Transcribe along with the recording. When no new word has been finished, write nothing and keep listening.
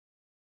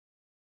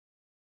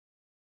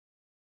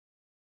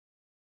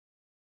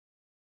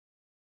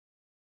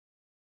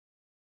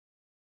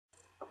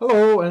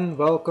Hello and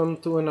welcome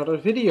to another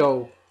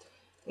video.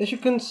 As you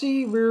can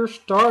see, we're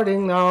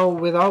starting now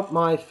without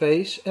my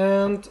face,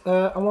 and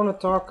I want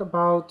to talk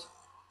about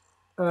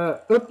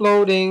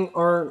uploading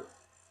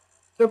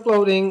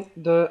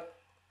the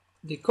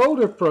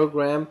decoder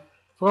program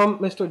from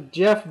Mr.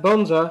 Geoff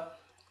Bunza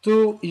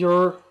to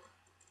your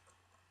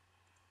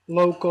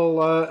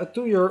local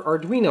to your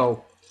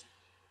Arduino.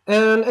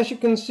 And as you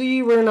can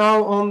see, we're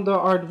now on the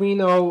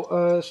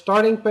Arduino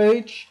starting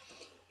page.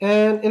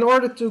 And in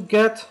order to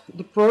get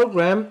the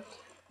program,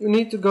 you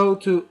need to go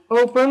to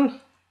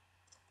Open,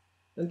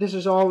 and this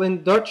is all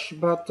in Dutch,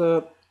 but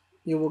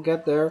you will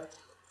get there.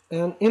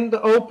 And in the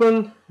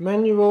Open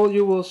manual,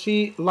 you will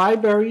see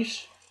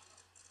Libraries,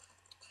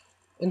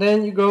 and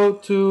then you go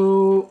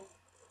to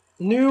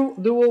New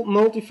Dual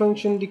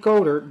Multifunction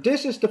Decoder.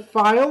 This is the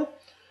file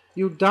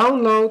you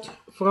download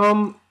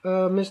from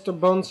Mr.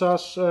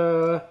 Bunza's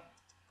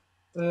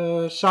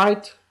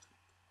site,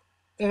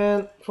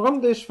 and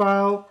from this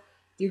file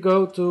you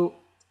go to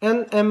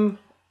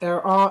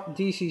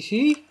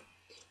NMRA-DCC,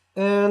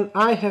 and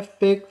I have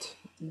picked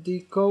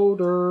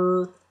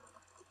decoder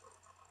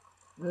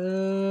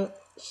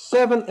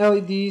 7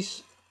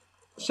 LEDs,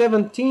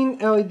 17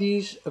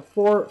 LEDs,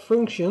 4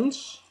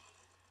 functions.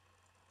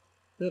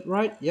 Is that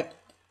right? Yeah,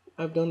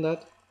 I've done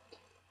that.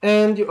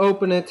 And you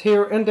open it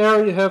here, and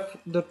there you have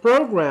the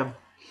program.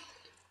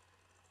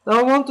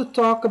 Now I want to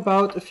talk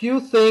about a few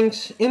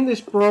things in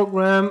this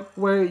program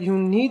where you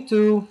need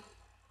to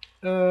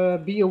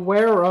be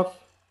aware of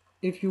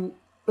if you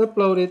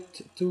upload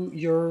it to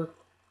your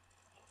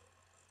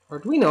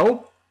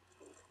Arduino.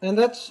 And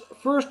that's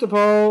first of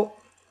all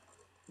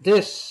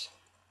this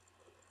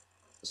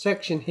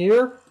section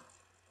here.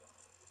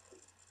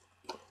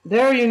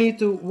 There you need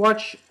to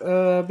watch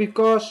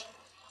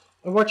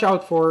watch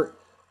out for.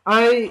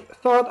 I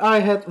thought I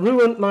had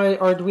ruined my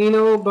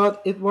Arduino,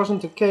 but it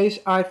wasn't the case.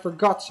 I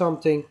forgot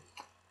something.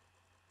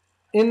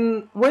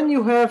 When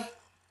you have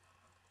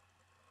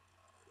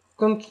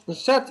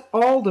set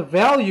all the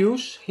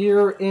values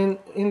here in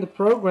the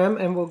program,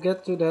 and we'll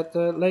get to that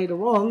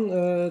later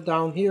on,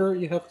 down here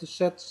you have to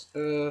set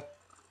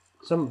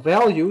some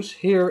values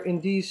here in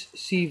these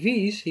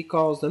CVs, he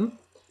calls them,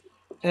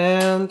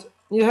 and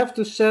you have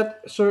to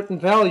set certain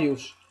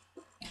values.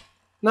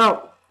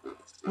 Now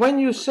when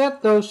you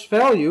set those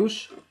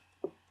values,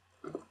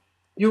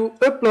 you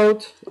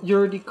upload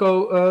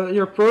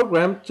your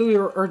program to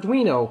your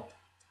Arduino,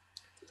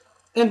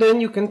 and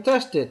then you can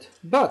test it.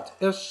 But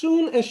as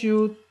soon as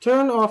you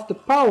turn off the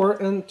power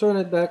and turn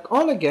it back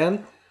on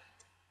again,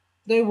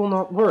 they will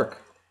not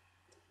work.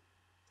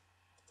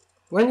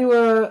 When you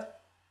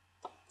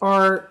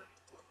are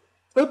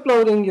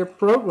uploading your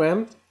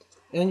program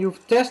and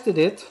you've tested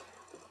it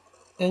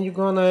and you're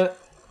gonna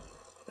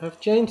have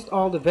changed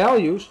all the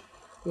values,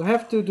 you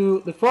have to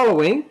do the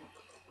following,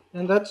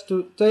 and that's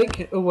to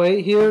take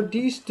away here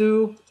these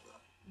two.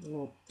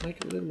 I'll make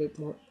it a little bit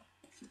more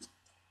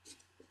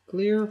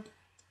clear.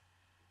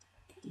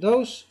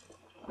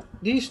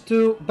 These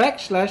two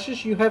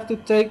backslashes, you have to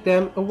take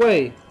them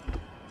away.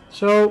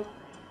 So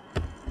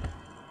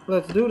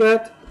let's do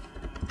that.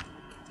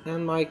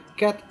 And my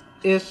cat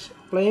is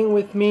playing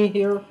with me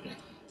here.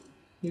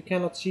 You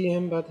cannot see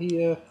him, but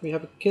we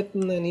have a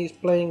kitten and he's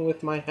playing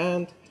with my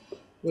hand,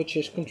 which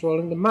is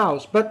controlling the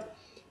mouse. But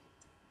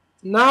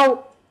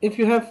now if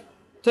you have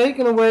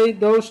taken away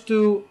those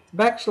two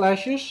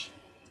backslashes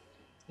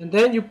and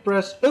then you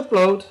press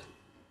upload,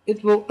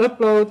 it will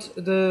upload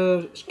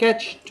the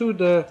sketch to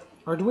the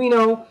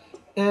Arduino,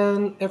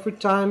 and every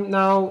time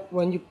now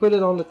when you put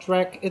it on the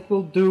track, it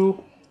will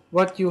do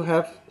what you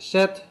have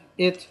set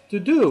it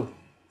to do.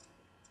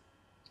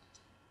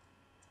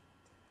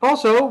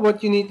 Also,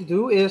 what you need to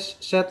do is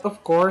set,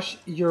 of course,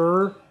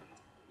 your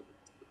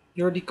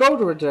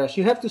decoder address.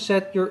 You have to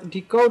set your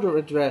decoder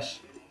address,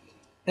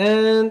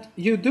 and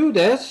you do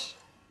this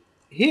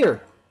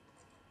here.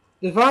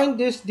 Define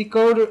this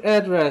decoder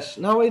address.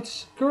 Now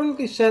it's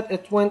currently set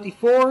at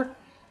 24.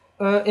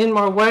 In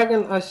my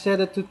wagon I set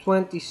it to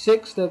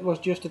 26. That was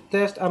just a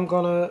test. I'm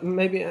gonna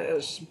maybe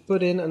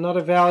put in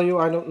another value,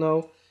 I don't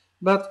know.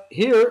 But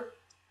here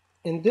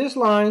in this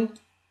line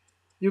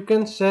you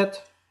can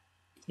set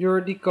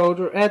your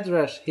decoder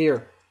address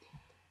here.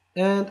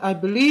 And I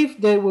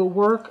believe they will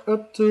work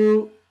up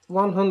to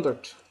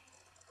 100.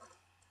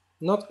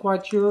 Not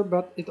quite sure,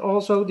 but it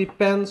also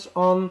depends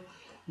on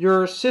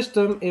your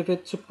system. If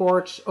it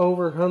supports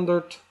over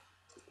 100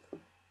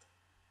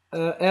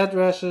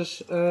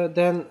 addresses,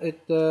 then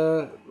it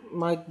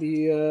might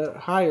be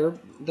higher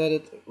that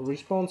it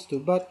responds to.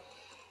 But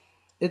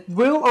it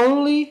will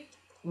only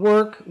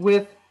work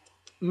with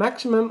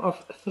maximum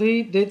of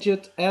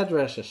 3-digit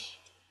addresses.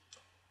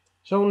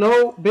 So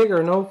no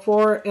bigger, no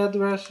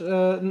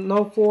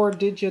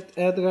 4-digit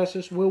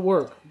addresses will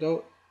work.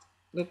 Though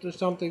that is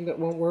something that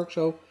won't work.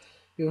 So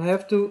you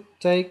have to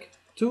take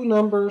 2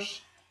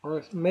 numbers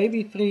or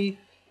maybe 3,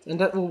 and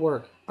that will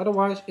work.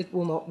 Otherwise it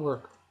will not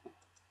work.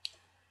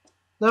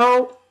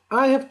 Now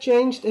I have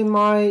changed in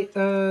my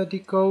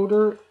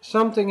decoder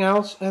something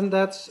else, and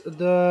that's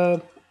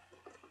the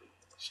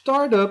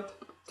startup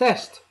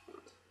test.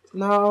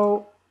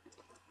 Now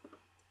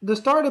the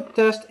startup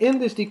test in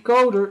this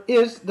decoder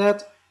is that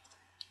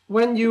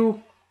when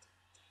you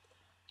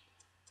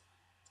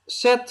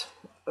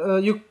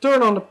you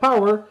turn on the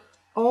power,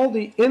 all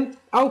the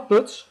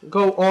outputs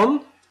go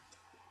on,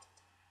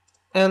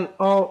 and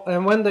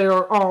when they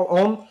are all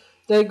on,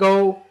 they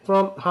go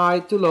from high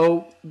to low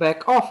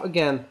back off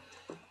again.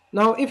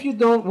 Now if you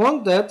don't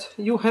want that,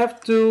 you have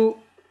to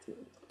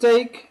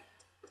take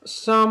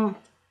some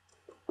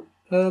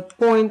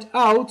point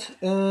out,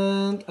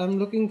 and I'm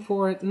looking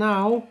for it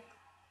now.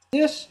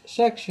 This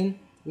section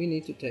we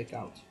need to take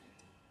out.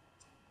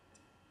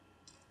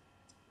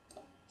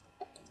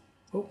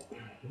 Oh,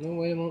 no,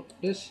 wait a moment.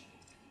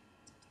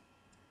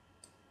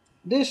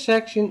 This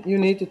section you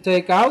need to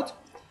take out.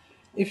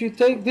 If you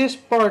take this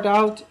part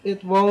out,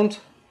 it won't.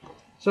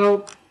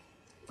 So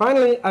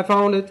finally I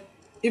found it.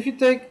 If you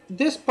take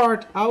this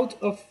part out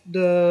of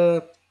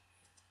the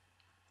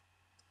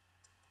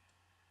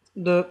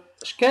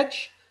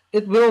sketch,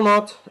 it will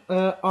not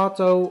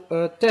auto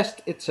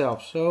test itself.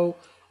 So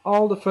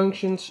all the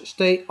functions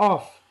stay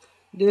off.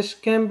 This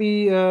can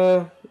be,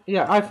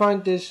 yeah, I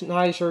find this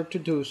nicer to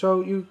do.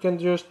 So you can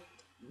just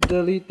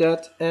delete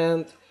that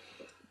and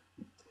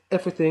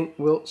everything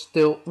will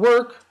still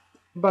work,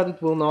 but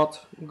it will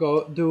not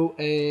go do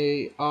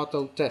a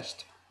auto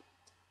test.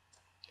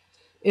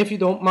 If you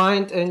don't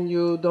mind, and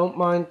you don't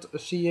mind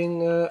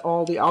seeing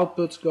all the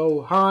outputs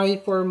go high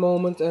for a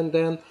moment and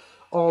then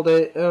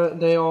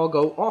they all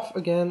go off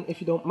again,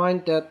 if you don't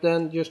mind that,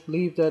 then just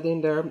leave that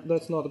in there.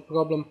 That's not a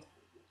problem.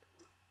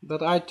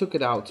 But I took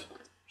it out.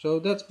 So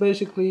that's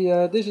basically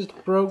this is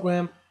the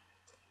program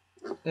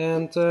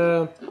and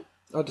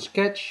or the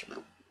sketch.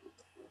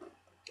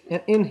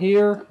 And in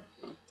here,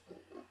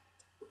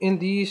 in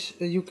these,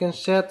 you can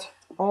set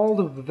all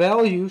the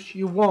values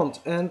you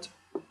want. And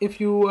if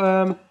you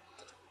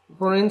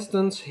for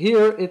instance,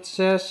 here it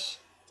says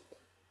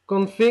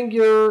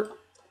configure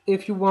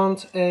if you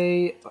want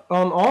a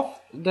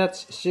on-off,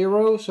 that's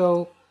 0,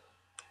 so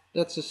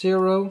that's a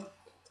 0.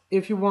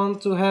 If you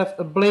want to have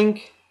a blinking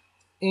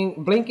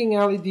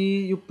LED,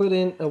 you put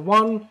in a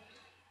 1.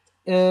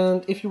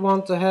 And if you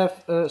want to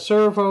have a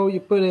servo, you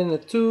put in a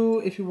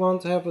 2. If you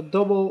want to have a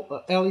double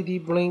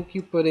LED blink,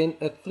 you put in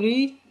a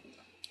 3.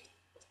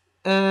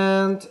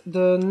 And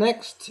the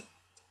next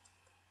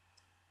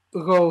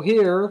row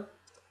here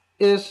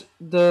is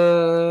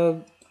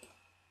the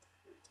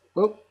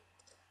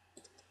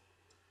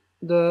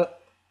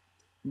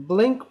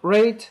blink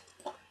rate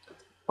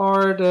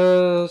or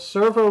the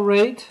servo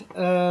rate,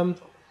 and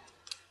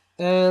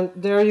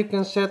there you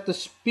can set the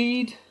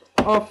speed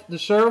of the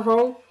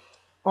servo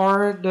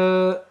or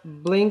the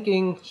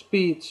blinking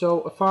speed.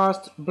 So a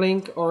fast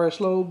blink or a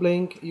slow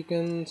blink, you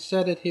can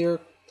set it here.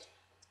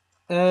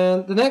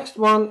 And the next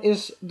one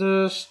is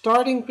the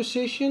starting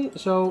position.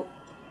 So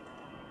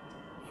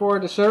for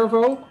the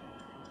servo,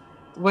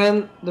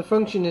 when the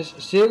function is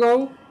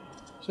 0,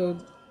 so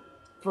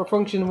for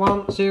function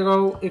 1,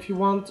 0, if you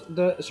want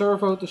the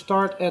servo to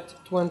start at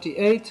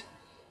 28,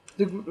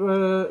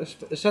 the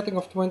setting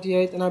of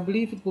 28, and I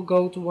believe it will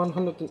go to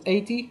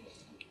 180,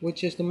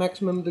 which is the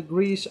maximum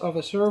degrees of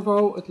a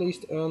servo, at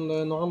least on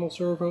the normal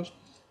servos.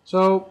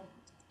 So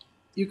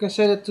you can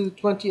set it to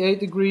 28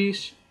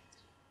 degrees,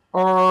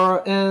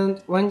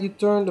 and when you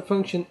turn the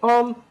function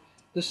on,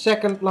 the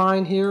second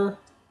line here,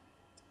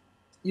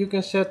 you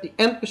can set the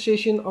end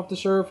position of the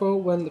servo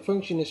when the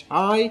function is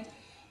high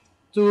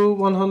to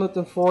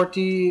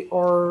 140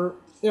 or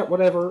yeah,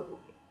 whatever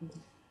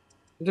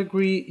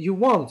degree you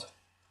want.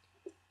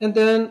 And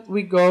then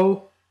we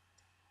go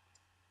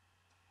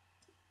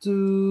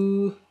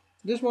to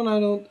this one.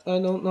 I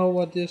don't know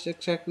what this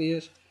exactly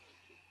is.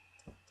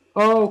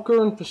 Oh,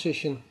 current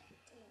position.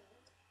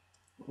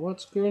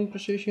 What's current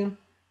position?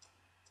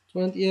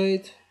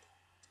 28.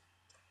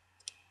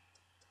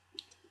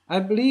 I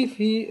believe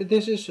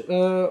this is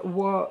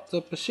what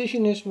the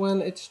position is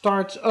when it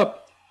starts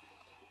up.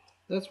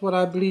 That's what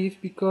I believe,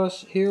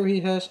 because here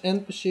he has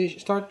end position,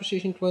 start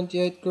position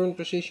 28, current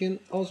position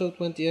also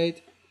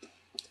 28,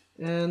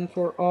 and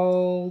for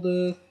all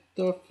the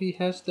stuff he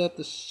has that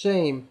the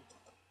same.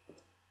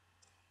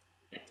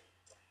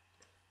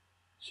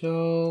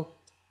 So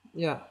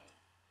yeah,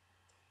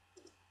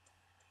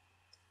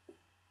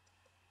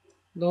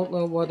 don't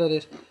know what that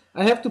is.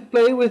 I have to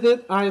play with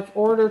it. I've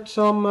ordered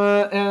some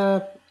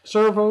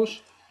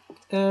servos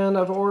and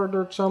I've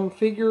ordered some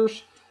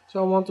figures, so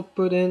I want to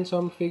put in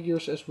some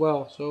figures as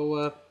well.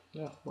 So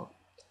yeah, well,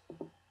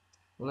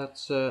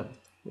 let's we're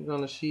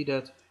gonna see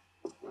that.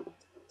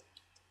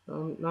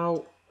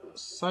 Now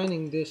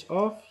signing this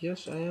off.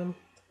 Yes, I am.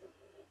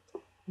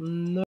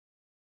 No.